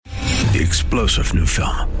The explosive new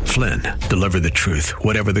film, Flynn, deliver the truth,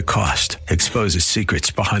 whatever the cost, exposes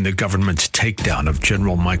secrets behind the government's takedown of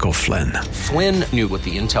General Michael Flynn. Flynn knew what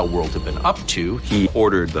the intel world had been up to. He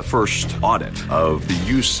ordered the first audit of the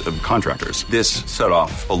use of contractors. This set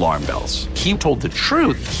off alarm bells. He told the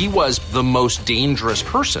truth. He was the most dangerous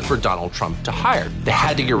person for Donald Trump to hire. They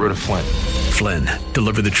had to get rid of Flynn. Flynn,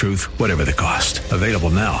 deliver the truth, whatever the cost. Available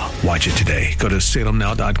now. Watch it today. Go to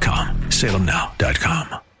salemnow.com.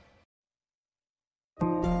 salemnow.com.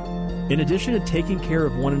 In addition to taking care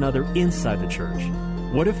of one another inside the church,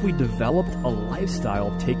 what if we developed a lifestyle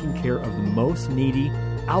of taking care of the most needy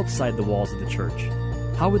outside the walls of the church?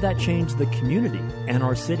 How would that change the community and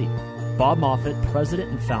our city? Bob Moffett,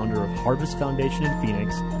 president and founder of Harvest Foundation in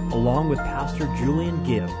Phoenix, along with Pastor Julian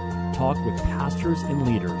Gibb, talk with pastors and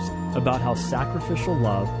leaders about how sacrificial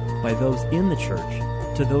love by those in the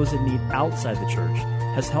church to those in need outside the church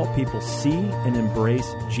has helped people see and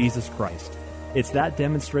embrace Jesus Christ. It's that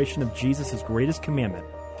demonstration of Jesus' greatest commandment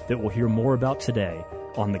that we'll hear more about today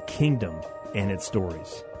on The Kingdom and Its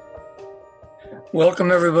Stories.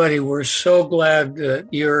 Welcome, everybody. We're so glad that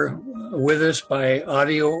you're with us by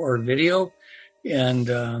audio or video. And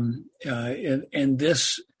in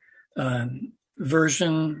this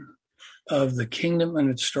version of The Kingdom and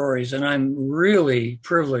Its Stories. And I'm really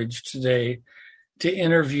privileged today to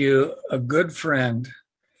interview a good friend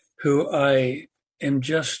who I am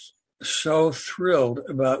just so thrilled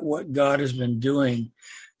about what God has been doing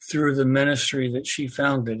through the ministry that she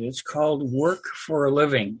founded. It's called Work for a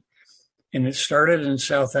Living, and it started in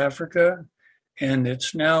South Africa, and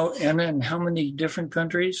it's now in how many different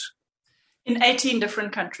countries? In 18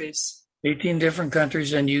 different countries. 18 different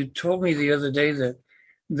countries, and you told me the other day that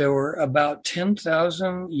there were about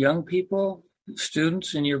 10,000 young people,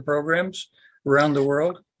 students in your programs around the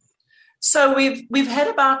world. So we've had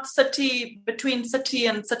about between 30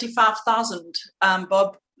 and 35,000,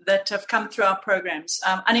 Bob, that have come through our programs.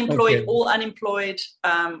 Unemployed, okay. All unemployed,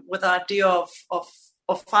 with the idea of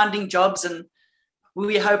finding jobs, and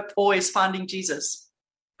we hope always finding Jesus.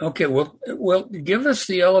 Okay, well, give us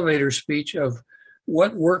the elevator speech of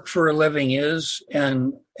what Work for a Living is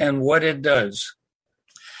and what it does.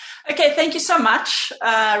 Okay, thank you so much.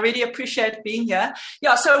 Really appreciate being here.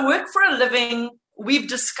 Yeah, so Work for a Living, we've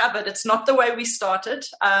discovered it's not the way we started.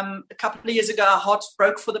 A couple of years ago, our hearts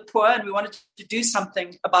broke for the poor and we wanted to do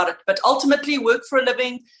something about it. But ultimately, Work for a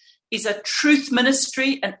Living is a truth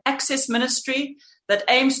ministry, an access ministry that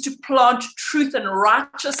aims to plant truth and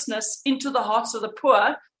righteousness into the hearts of the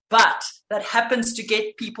poor, but that happens to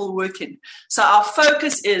get people working. So our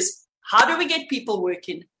focus is, how do we get people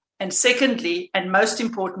working? And secondly, and most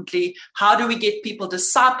importantly, how do we get people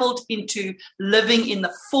discipled into living in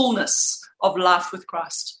the fullness of life with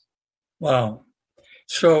Christ? Wow.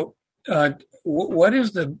 So what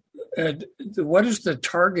is the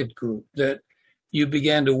target group that you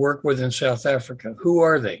began to work with in South Africa? Who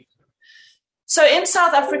are they? So in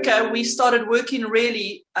South Africa, we started working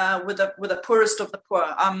really with the poorest of the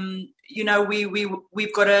poor.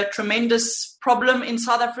 We've got a tremendous problem in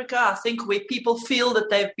South Africa, I think, where people feel that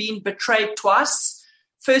they've been betrayed twice.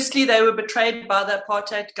 Firstly, they were betrayed by the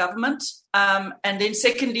apartheid government, and then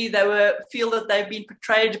secondly, they feel that they've been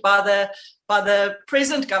betrayed by the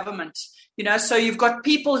present government. So you've got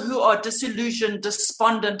people who are disillusioned,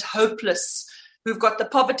 despondent, hopeless, who've got the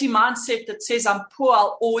poverty mindset that says, I'm poor,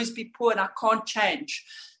 I'll always be poor, and I can't change.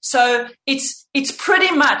 So it's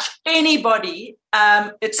pretty much anybody.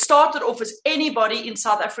 It started off as anybody in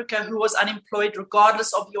South Africa who was unemployed,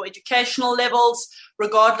 regardless of your educational levels,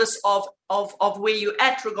 regardless of where you're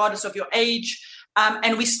at, regardless of your age.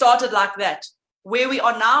 And we started like that. Where we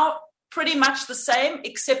are now, pretty much the same,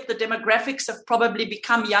 except the demographics have probably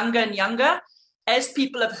become younger and younger. As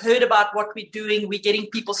people have heard about what we're doing, we're getting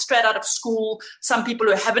people straight out of school, some people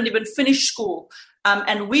who haven't even finished school.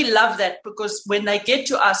 And we love that, because when they get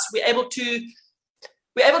to us, we're able to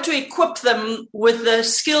equip them with the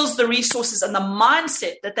skills, the resources, and the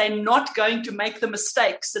mindset that they're not going to make the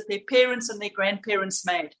mistakes that their parents and their grandparents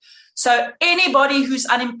made. So anybody who's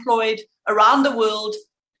unemployed around the world,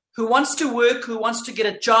 who wants to work, who wants to get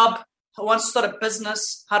a job, who wants to start a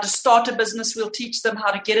business, how to start a business, we'll teach them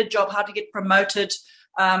how to get a job, how to get promoted.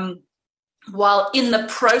 While in the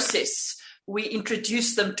process, we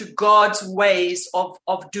introduce them to God's ways of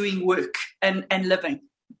doing work and living.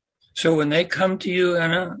 So when they come to you,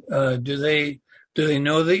 Anna, do they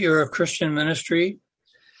know that you're a Christian ministry?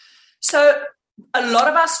 So a lot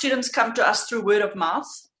of our students come to us through word of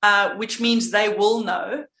mouth, which means they will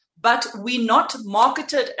know. But we're not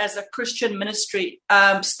marketed as a Christian ministry,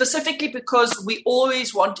 specifically because we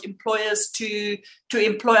always want employers to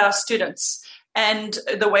employ our students. and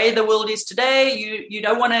the way the world is today, you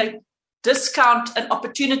don't want to discount an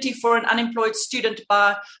opportunity for an unemployed student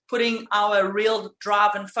by putting our real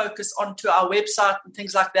drive and focus onto our website and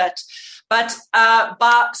things like that. But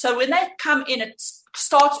so when they come in, it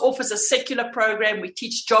starts off as a secular program. We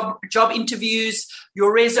teach job interviews,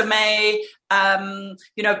 your resume,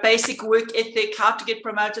 basic work ethic, how to get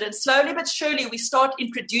promoted. And slowly but surely, we start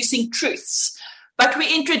introducing truths. But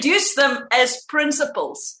we introduce them as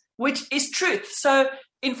principles, which is truth. So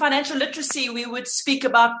in financial literacy, we would speak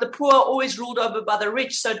about the poor always ruled over by the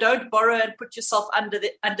rich. So don't borrow and put yourself under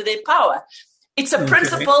their power. It's a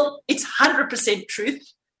principle. It's 100%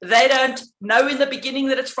 truth. They don't know in the beginning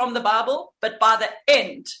that it's from the Bible, but by the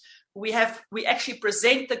end, we actually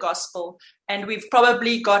present the gospel, and we've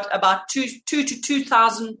probably got about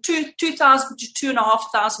 2,000 to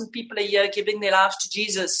 2,500 people a year giving their lives to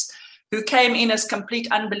Jesus, who came in as complete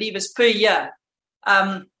unbelievers per year,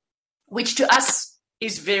 which to us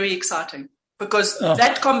is very exciting, because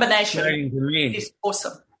that combination is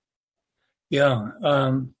awesome. Yeah.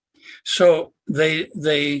 So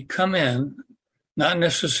they come in not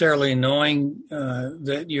necessarily knowing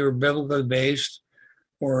that you're biblically based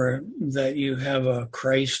or that you have a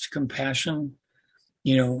Christ compassion,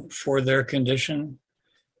 for their condition,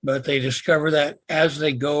 but they discover that as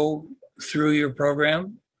they go through your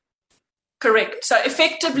program. Correct. So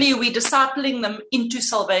effectively, we're discipling them into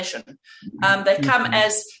salvation. They come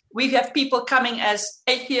we have people coming as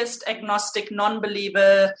atheist, agnostic,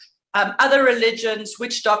 non-believer, other religions,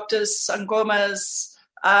 witch doctors, sangomas,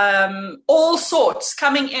 all sorts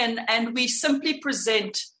coming in, and we simply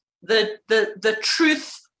present the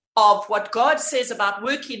truth of what God says about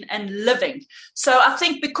working and living. So I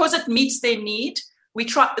think because it meets their need, there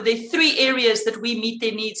are 3 areas that we meet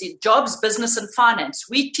their needs in: jobs, business, and finance.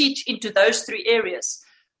 We teach into those 3 areas.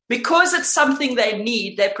 Because it's something they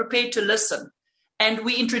need, they're prepared to listen. And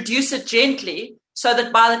we introduce it gently so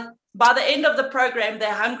that by the end of the program,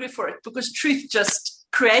 they're hungry for it, because truth just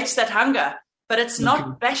creates that hunger. But it's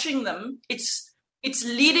not bashing them. It's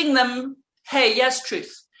leading them, hey, yes,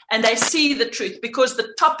 truth. And they see the truth because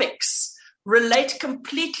the topics relate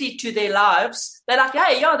completely to their lives. They're like,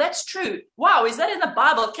 hey, yeah, that's true. Wow, is that in the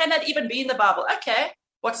Bible? Can that even be in the Bible? Okay,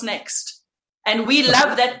 what's next? And we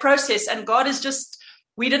love that process. And God is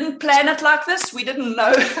we didn't plan it like this. We didn't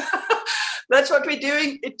know. That's what we're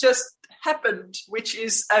doing. It just happened, which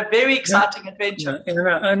is a very exciting adventure.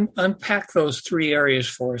 And unpack those 3 areas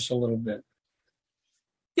for us a little bit.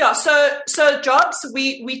 Yeah, so jobs,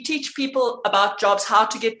 we teach people about jobs, how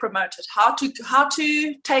to get promoted, how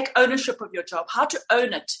to take ownership of your job, how to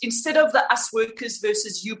own it. Instead of the us workers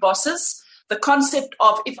versus you bosses, the concept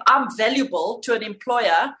of if I'm valuable to an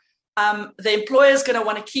employer, the employer is going to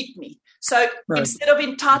want to keep me. So instead of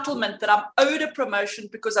entitlement that I'm owed a promotion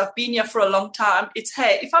because I've been here for a long time, it's,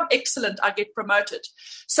 hey, if I'm excellent, I get promoted.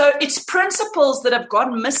 So it's principles that have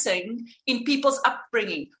gone missing in people's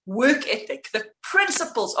upbringing, work ethic, the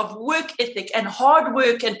principles of work ethic and hard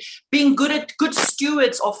work and being good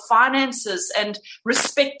stewards of finances and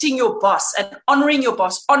respecting your boss and honoring your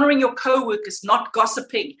boss, honoring your co-workers, not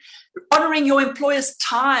gossiping, honoring your employer's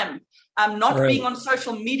time. Not being on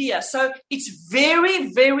social media. So it's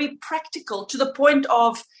very, very practical to the point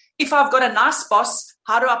of, if I've got a nice boss,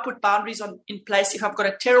 how do I put boundaries in place? If I've got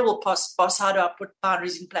a terrible boss, how do I put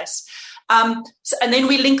boundaries in place? And then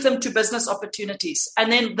we link them to business opportunities.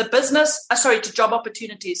 And then to job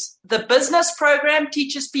opportunities. The business program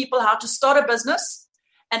teaches people how to start a business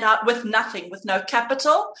and with nothing, with no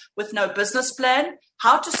capital, with no business plan,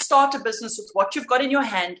 how to start a business with what you've got in your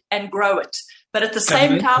hand and grow it. But at the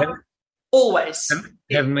same time, always.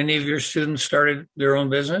 Have many of your students started their own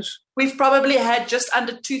business? We've probably had just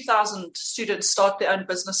under 2,000 students start their own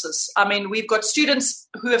businesses. I mean, we've got students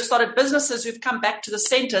who have started businesses who've come back to the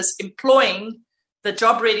centers employing the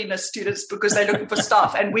job readiness students because they're looking for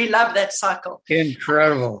staff. And we love that cycle.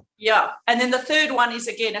 Incredible. Yeah. And then the third one is,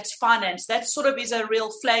 again, it's finance. That sort of is a real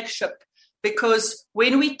flagship, because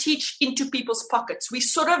when we teach into people's pockets, we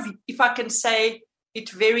sort of, if I can say it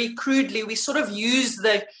very crudely, we sort of use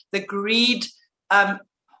the greed,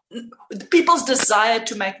 people's desire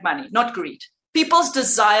to make money, not greed. People's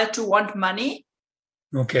desire to want money,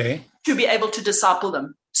 to be able to disciple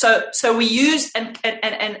them. So we use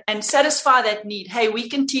and satisfy that need. Hey, we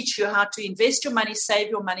can teach you how to invest your money, save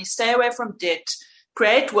your money, stay away from debt,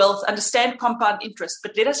 create wealth, understand compound interest.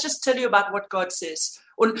 But let us just tell you about what God says.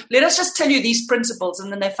 Or let us just tell you these principles,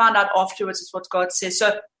 and then they find out afterwards is what God says.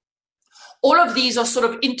 So all of these are sort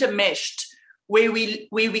of intermeshed, where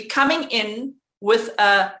we're coming in with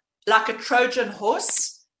like a Trojan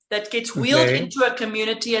horse that gets wheeled into a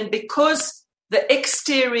community. And because the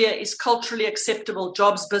exterior is culturally acceptable,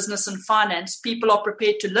 jobs, business, and finance. People are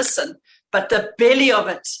prepared to listen, but the belly of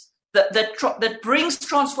it, that brings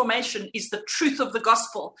transformation, is the truth of the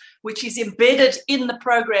gospel, which is embedded in the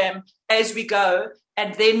program as we go.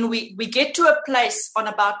 And then we get to a place on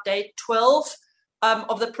about day 12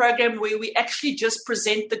 of the program where we actually just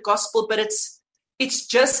present the gospel, but it's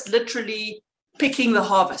just literally picking the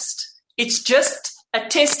harvest. It's just a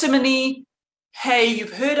testimony. Hey,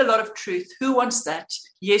 you've heard a lot of truth. Who wants that?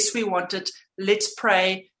 Yes, we want it. Let's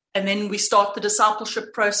pray. And then we start the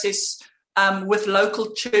discipleship process with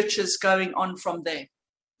local churches going on from there.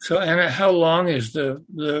 So, Anna, how long is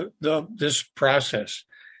this process?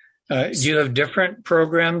 Do you have different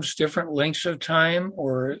programs, different lengths of time,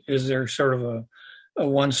 or is there sort of a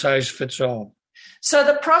one-size-fits-all? So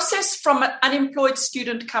the process from an unemployed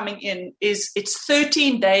student coming in it's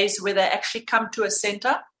 13 days where they actually come to a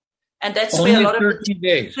center. And that's only where a lot 13 of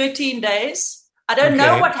days. 13 days. I don't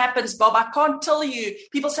know what happens, Bob. I can't tell you.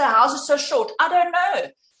 People say, how's it so short? I don't know.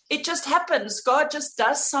 It just happens. God just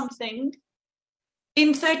does something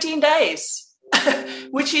in 13 days,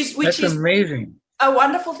 which is amazing. A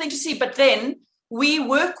wonderful thing to see. But then we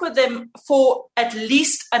work with them for at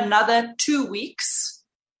least another 2 weeks,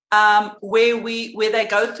 where they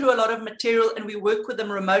go through a lot of material, and we work with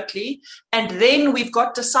them remotely. And then we've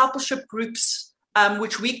got discipleship groups,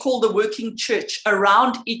 which we call the working church,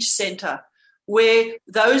 around each center, where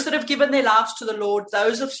those that have given their lives to the Lord,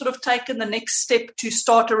 those who have sort of taken the next step to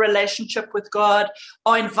start a relationship with God,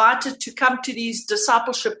 are invited to come to these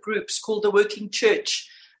discipleship groups called the working church,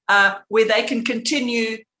 where they can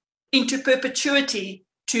continue into perpetuity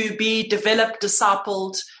to be developed,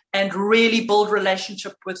 discipled, and really build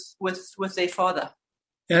relationship with their Father.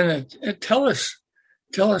 And tell us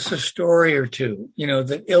a story or two,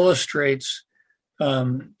 that illustrates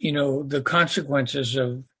the consequences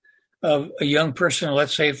of a young person,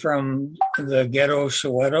 let's say from the ghetto of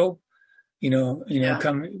Soweto,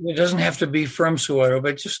 it doesn't have to be from Soweto,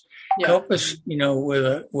 but just help us,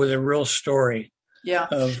 with a real story. Yeah.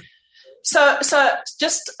 So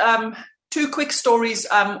just two quick stories.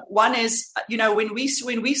 One is, when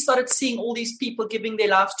we started seeing all these people giving their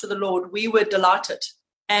lives to the Lord, we were delighted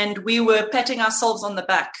and we were patting ourselves on the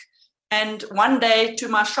back. And one day, to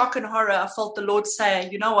my shock and horror, I felt the Lord say,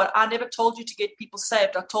 you know what, I never told you to get people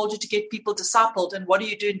saved. I told you to get people discipled. And what are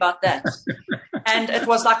you doing about that? And it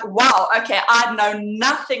was like, wow, okay, I know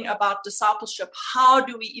nothing about discipleship. How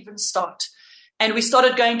do we even start? And we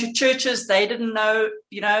started going to churches. They didn't know,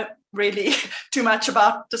 really too much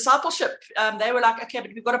about discipleship. They were like, okay, but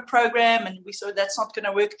we've got a program, and we saw that's not going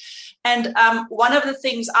to work. And one of the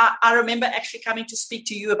things I remember actually coming to speak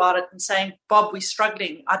to you about it and saying, Bob, we're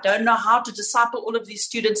struggling. I don't know how to disciple all of these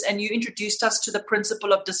students. And you introduced us to the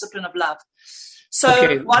principle of discipline of love.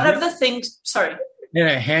 So one of the things, sorry.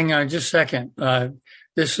 Yeah, hang on just a second.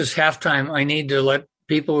 This is halftime. I need to let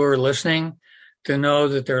people who are listening to know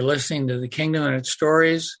that they're listening to The Kingdom and Its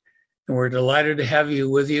Stories. And we're delighted to have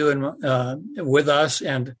you and with us.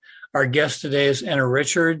 And our guest today is Anna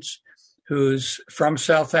Richards, who's from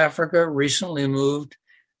South Africa, recently moved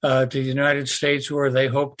to the United States, where they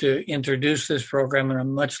hope to introduce this program on a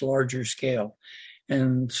much larger scale.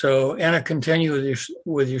 And so, Anna, continue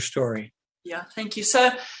with your story. Yeah, thank you.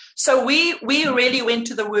 So we really went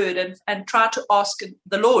to the Word and tried to ask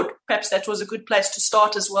the Lord. Perhaps that was a good place to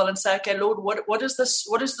start as well, and say, okay, Lord, what is this?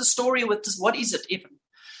 What is the story with this? What is it even?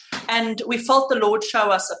 And we felt the Lord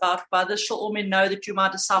show us about, by this shall all men know that you're my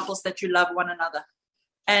disciples, that you love one another.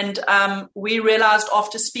 And we realized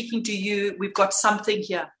after speaking to you, we've got something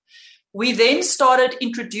here. We then started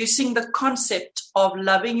introducing the concept of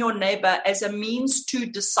loving your neighbor as a means to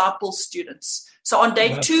disciple students. So on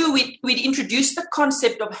day 2, we'd introduced the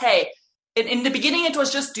concept of, hey, in the beginning, it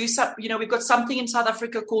was just do something. We've got something in South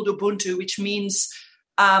Africa called Ubuntu, which means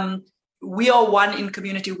we are one in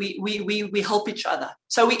community. We help each other.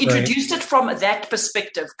 So we introduced it from that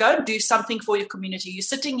perspective. Go and do something for your community. You're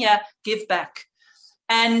sitting here, give back.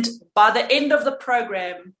 And by the end of the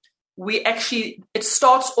program, it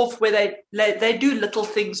starts off where they do little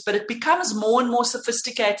things, but it becomes more and more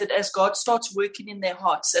sophisticated as God starts working in their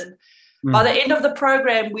hearts. And by the end of the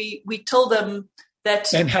program, we tell them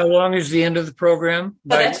that. And how long is the end of the program?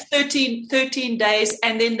 So that's 13 days,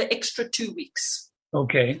 and then the extra 2 weeks.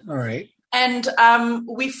 Okay, all right. And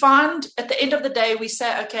we find at the end of the day, we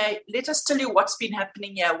say, okay, let us tell you what's been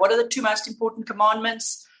happening here. What are the 2 most important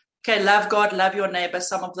commandments? Okay, love God, love your neighbor.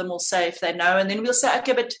 Some of them will say if they know. And then we'll say,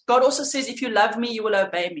 okay, but God also says, if you love me, you will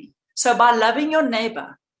obey me. So by loving your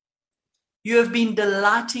neighbor, you have been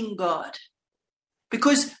delighting God.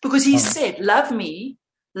 Because he said, love me,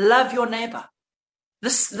 love your neighbor.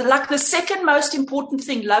 like the second most important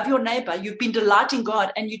thing, love your neighbor. You've been delighting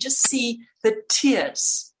God, and you just see the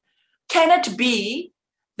tears. Can it be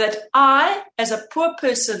that I, as a poor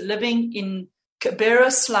person living in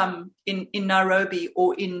Kibera slum in Nairobi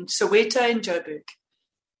or in Soweto in Joburg,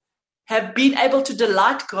 have been able to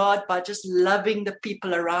delight God by just loving the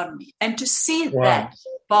people around me? And to see that,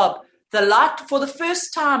 Bob, the light, for the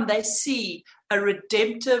first time, they see a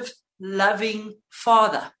redemptive, loving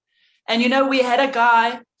Father. And, we had a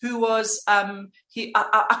guy who was, I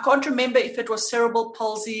can't remember if it was cerebral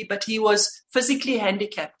palsy, but he was physically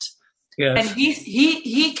handicapped. Yes. And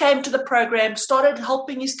he came to the program, started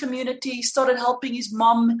helping his community, started helping his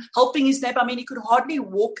mom, helping his neighbor. I mean, he could hardly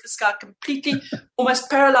walk, this guy, completely almost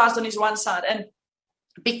paralyzed on his one side. And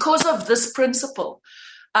because of this principle,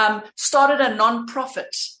 started a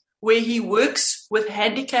non-profit where he works with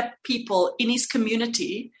handicapped people in his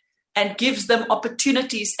community and gives them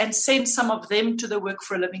opportunities and sends some of them to the Work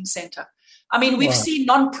for a Living Center. I mean, we've seen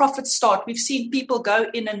non-profits start. We've seen people go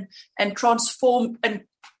in and transform and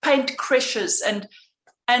paint creches and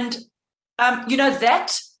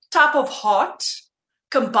that type of heart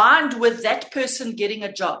combined with that person getting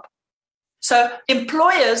a job. So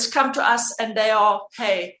employers come to us and they are,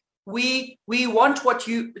 hey, we want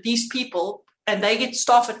these people, and they get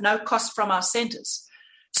staff at no cost from our centers.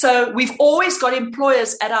 So we've always got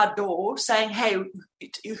employers at our door saying, hey,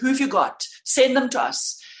 who have you got? Send them to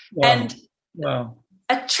us. Wow. And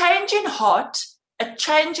a change in heart, a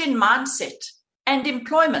change in mindset and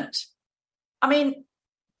employment. I mean,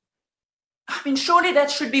 surely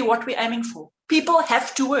that should be what we're aiming for. People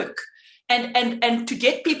have to work. And to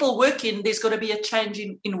get people working, there's got to be a change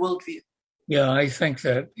in worldview. Yeah, I think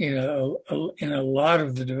that, in a lot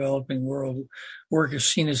of the developing world, work is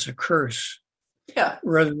seen as a curse. Yeah.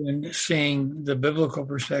 Rather than seeing the biblical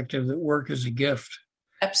perspective that work is a gift.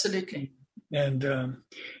 Absolutely. And,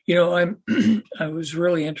 I was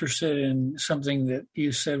really interested in something that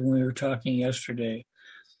you said when we were talking yesterday,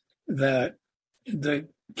 that the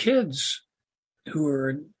kids who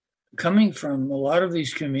are coming from a lot of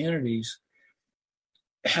these communities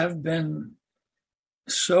have been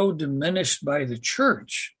so diminished by the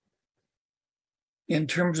church in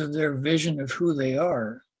terms of their vision of who they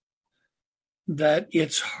are, that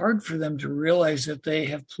it's hard for them to realize that they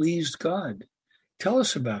have pleased God. Tell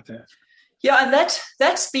us about that. Yeah, and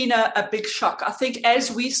that's been a big shock. I think as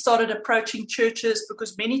we started approaching churches,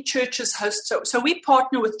 because many churches host, so we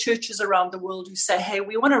partner with churches around the world who say, hey,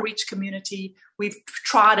 we want to reach community. We've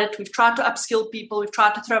tried it. We've tried to upskill people. We've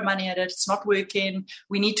tried to throw money at it. It's not working.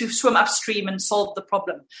 We need to swim upstream and solve the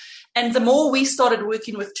problem. And the more we started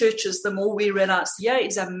working with churches, the more we realized,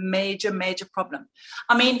 it's a major, major problem.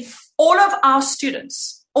 I mean, all of our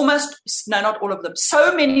students, not all of them,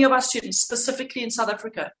 so many of our students, specifically in South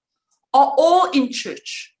Africa, are all in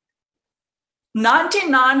church.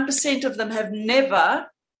 99% of them have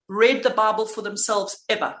never read the Bible for themselves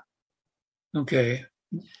ever. Okay.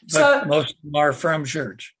 But most of them are from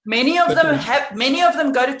church. Many of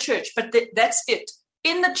them go to church, but that's it.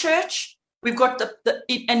 In the church, we've got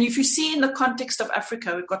and if you see in the context of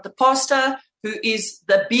Africa, we've got the pastor who is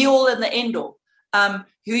the be all and the end all,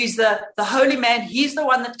 who is the holy man. He's the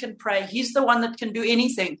one that can pray. He's the one that can do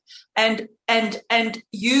anything. And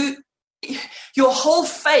your whole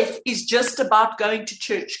faith is just about going to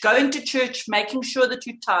church, making sure that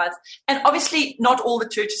you tithe. And obviously not all the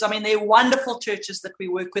churches. I mean, there are wonderful churches that we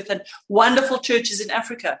work with and wonderful churches in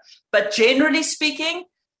Africa. But generally speaking,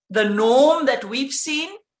 the norm that we've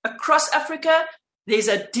seen across Africa, there's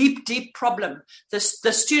a deep, deep problem. The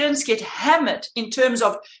students get hammered in terms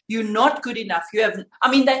of you're not good enough.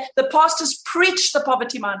 The pastors preach the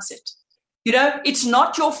poverty mindset. It's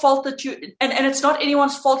not your fault that and it's not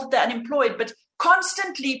anyone's fault that they're unemployed, but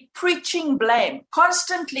constantly preaching blame,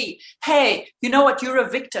 constantly, hey, you know what, you're a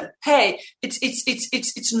victim. Hey, it's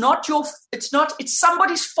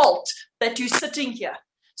somebody's fault that you're sitting here.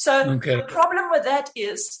 So The problem with that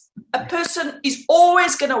is a person is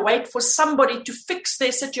always going to wait for somebody to fix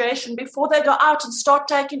their situation before they go out and start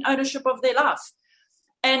taking ownership of their life.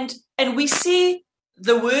 And we see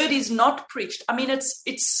the word is not preached. I mean,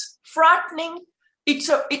 it's frightening.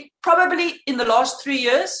 It probably in the last 3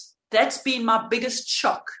 years, that's been my biggest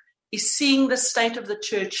shock, is seeing the state of the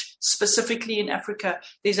church, specifically in Africa.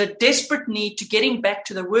 There's a desperate need to getting back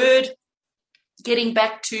to the word, getting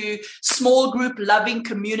back to small group loving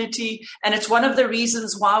community. And it's one of the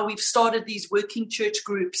reasons why we've started these working church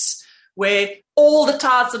groups where all the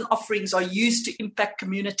tithes and offerings are used to impact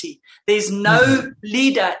community. There's no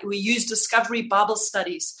leader. We use Discovery Bible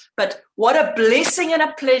Studies. But what a blessing and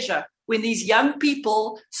a pleasure when these young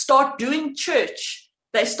people start doing church.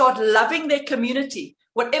 They start loving their community.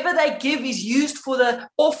 Whatever they give is used for the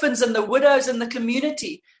orphans and the widows in the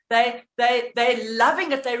community. They're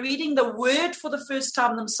loving it. They're reading the word for the first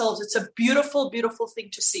time themselves. It's a beautiful, beautiful thing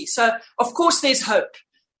to see. So, of course, there's hope.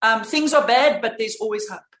 Things are bad, but there's always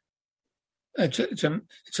hope.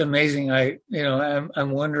 It's amazing.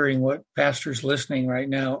 I'm wondering what pastors listening right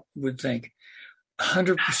now would think.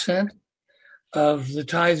 100% of the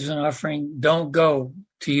tithes and offering don't go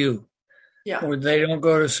to you. Yeah. Or they don't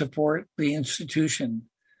go to support the institution.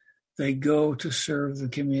 They go to serve the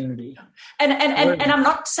community. And I'm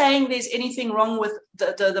not saying there's anything wrong with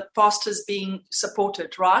the pastors being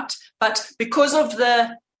supported, right? But because of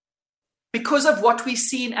what we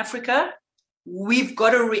see in Africa, we've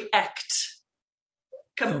got to react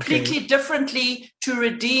completely differently to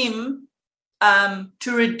redeem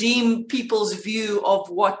people's view of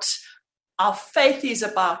what our faith is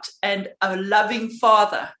about and a loving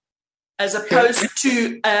Father, as opposed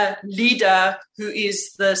to a leader who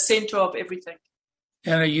is the center of everything.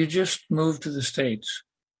 Anna, you just moved to the States.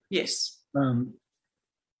 Yes.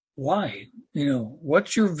 Why?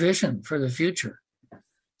 What's your vision for the future?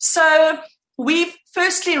 So we've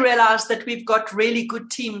firstly realized that we've got really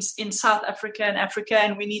good teams in South Africa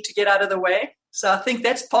and we need to get out of the way. So I think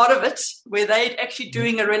that's part of it, where they're actually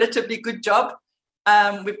doing a relatively good job.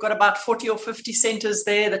 We've got about 40 or 50 centers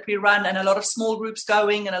there that we run, and a lot of small groups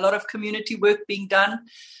going and a lot of community work being done.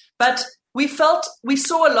 But we saw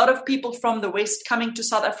a lot of people from the West coming to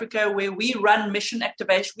South Africa, where we run mission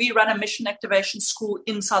activation. We run a mission activation school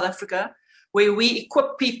in South Africa, where we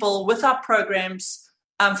equip people with our programs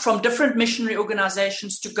from different missionary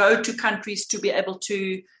organizations to go to countries to be able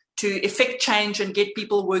to effect change and get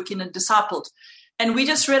people working and discipled. And we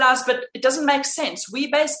just realized, but it doesn't make sense.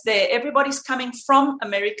 We're based there. Everybody's coming from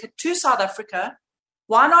America to South Africa.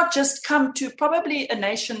 Why not just come to probably a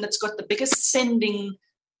nation that's got the biggest sending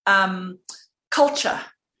culture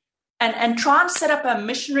and try and set up a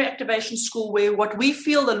missionary activation school where what we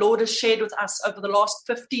feel the Lord has shared with us over the last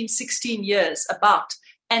 15, 16 years about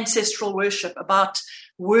ancestral worship, about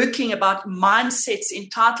working, about mindsets,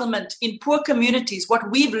 entitlement in poor communities,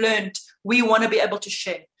 what we've learned, we want to be able to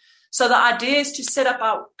share. So the idea is to set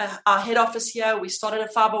up our head office here. We started a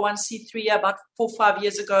 501c3 about 4 or 5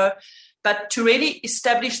 years ago, but to really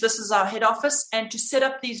establish this as our head office and to set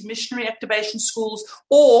up these missionary activation schools,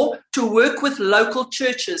 or to work with local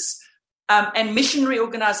churches and missionary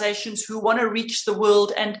organizations who want to reach the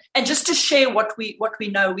world and just to share what we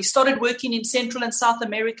know. We started working in Central and South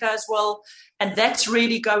America as well, and that's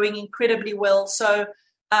really going incredibly well. So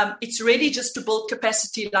it's really just to build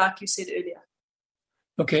capacity, like you said earlier.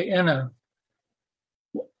 Okay, Anna,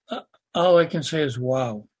 all I can say is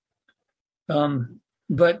wow.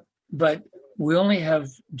 But we only have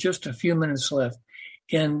just a few minutes left.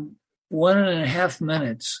 In 1.5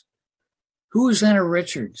 minutes, who is Anna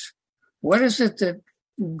Richards? What is it that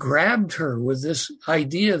grabbed her with this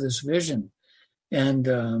idea, this vision, and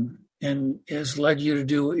has led you to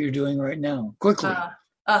do what you're doing right now? Quickly.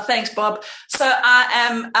 Thanks, Bob. So I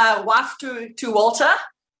am a wife to Walter,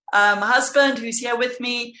 my husband who's here with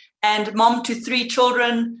me, and mom to 3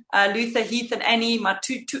 children, Luther, Heath, and Annie. My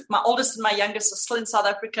oldest and my youngest are still in South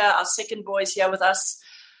Africa. Our second boy is here with us.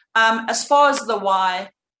 As far as the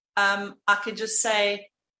why, I can just say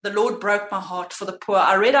the Lord broke my heart for the poor.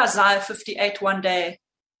 I read Isaiah 58 one day,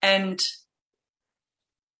 and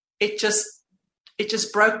it just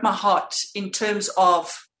broke my heart in terms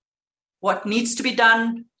of what needs to be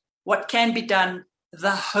done, what can be done,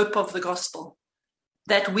 the hope of the gospel,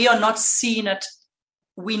 that we're not seeing it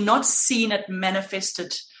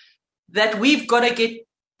manifested, that we've got to get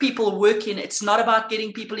people working. It's not about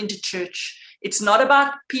getting people into church. It's not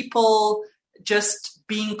about people just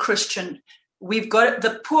being Christian. We've got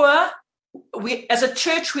the poor. We, as a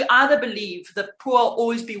church, we either believe the poor will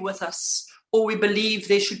always be with us, or we believe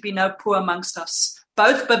there should be no poor amongst us.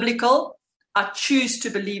 Both biblical. I choose to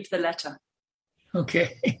believe the latter.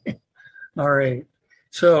 Okay. All right.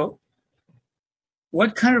 So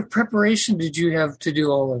what kind of preparation did you have to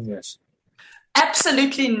do all of this?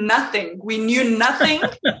 Absolutely nothing. We knew nothing.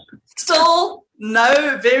 Still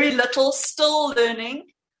know very little, still learning.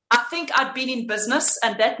 I think I'd been in business,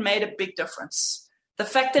 and that made a big difference. The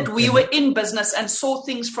fact that we were in business and saw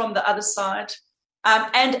things from the other side.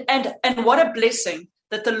 And what a blessing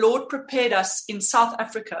that the Lord prepared us in South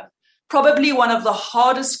Africa, probably one of the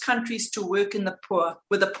hardest countries to work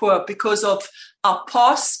with the poor because of our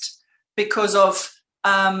past, because of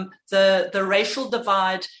the racial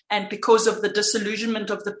divide, and because of the disillusionment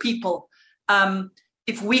of the people.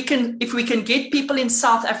 If we can get people in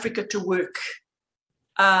South Africa to work,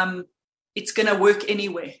 it's going to work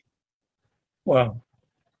anywhere. Wow.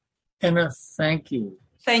 Anna, thank you.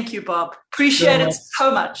 Thank you, Bob. Appreciate it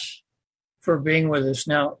so much. For being with us.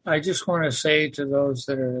 Now, I just want to say to those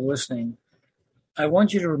that are listening, I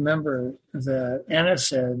want you to remember that Anna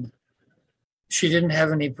said she didn't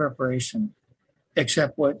have any preparation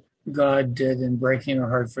except what God did in breaking her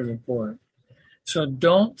heart for the poor. So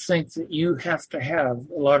don't think that you have to have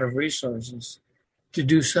a lot of resources to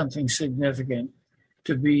do something significant,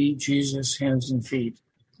 to be Jesus' hands and feet.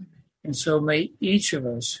 And so may each of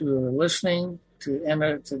us who are listening to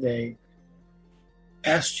Emma today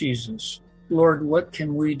ask Jesus, Lord, what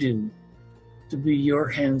can we do to be your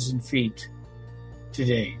hands and feet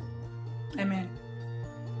today? Amen.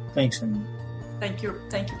 Thanks, Emma. Thank you,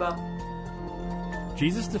 Bob.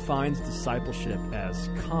 Jesus defines discipleship as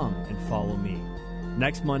come and follow me.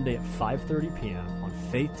 Next Monday at 5:30 p.m. on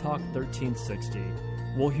Faith Talk 1360,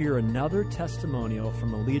 we'll hear another testimonial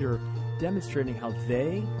from a leader demonstrating how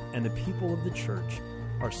they and the people of the church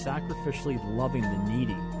are sacrificially loving the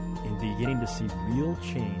needy and beginning to see real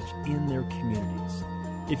change in their communities.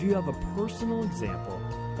 If you have a personal example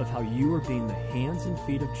of how you are being the hands and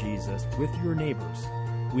feet of Jesus with your neighbors,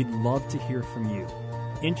 we'd love to hear from you.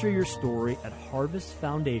 Enter your story at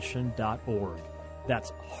harvestfoundation.org.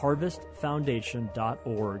 That's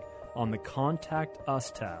harvestfoundation.org on the Contact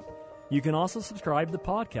Us tab. You can also subscribe to the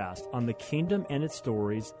podcast on The Kingdom and Its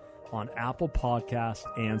Stories on Apple Podcasts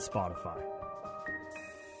and Spotify.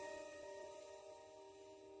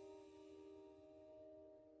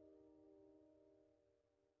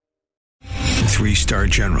 Three-star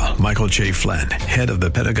General Michael J. Flynn, head of the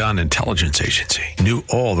Pentagon Intelligence Agency, knew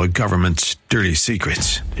all the government's dirty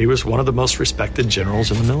secrets. He was one of the most respected generals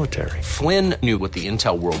in the military. Flynn knew what the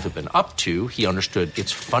intel world had been up to. He understood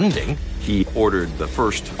its funding. He ordered the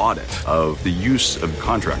first audit of the use of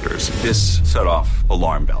contractors. This set off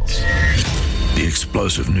alarm bells. The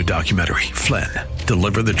explosive new documentary, Flynn,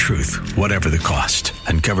 Deliver the Truth, Whatever the Cost,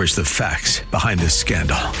 uncovers the facts behind this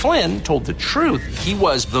scandal. Flynn told the truth. He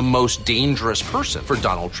was the most dangerous person for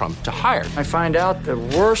Donald Trump to hire. I find out the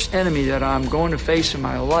worst enemy that I'm going to face in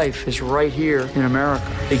my life is right here in America.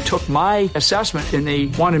 They took my assessment and they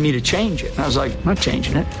wanted me to change it. And I was like, I'm not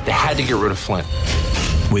changing it. They had to get rid of Flynn.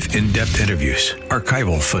 With in-depth interviews,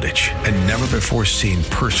 archival footage, and never-before-seen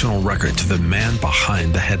personal records of the man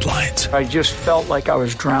behind the headlines. I just felt like I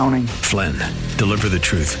was drowning. Flynn, Deliver the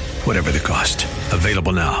Truth, Whatever the Cost.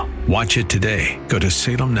 Available now. Watch it today. Go to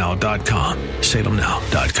salemnow.com.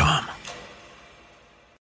 salemnow.com.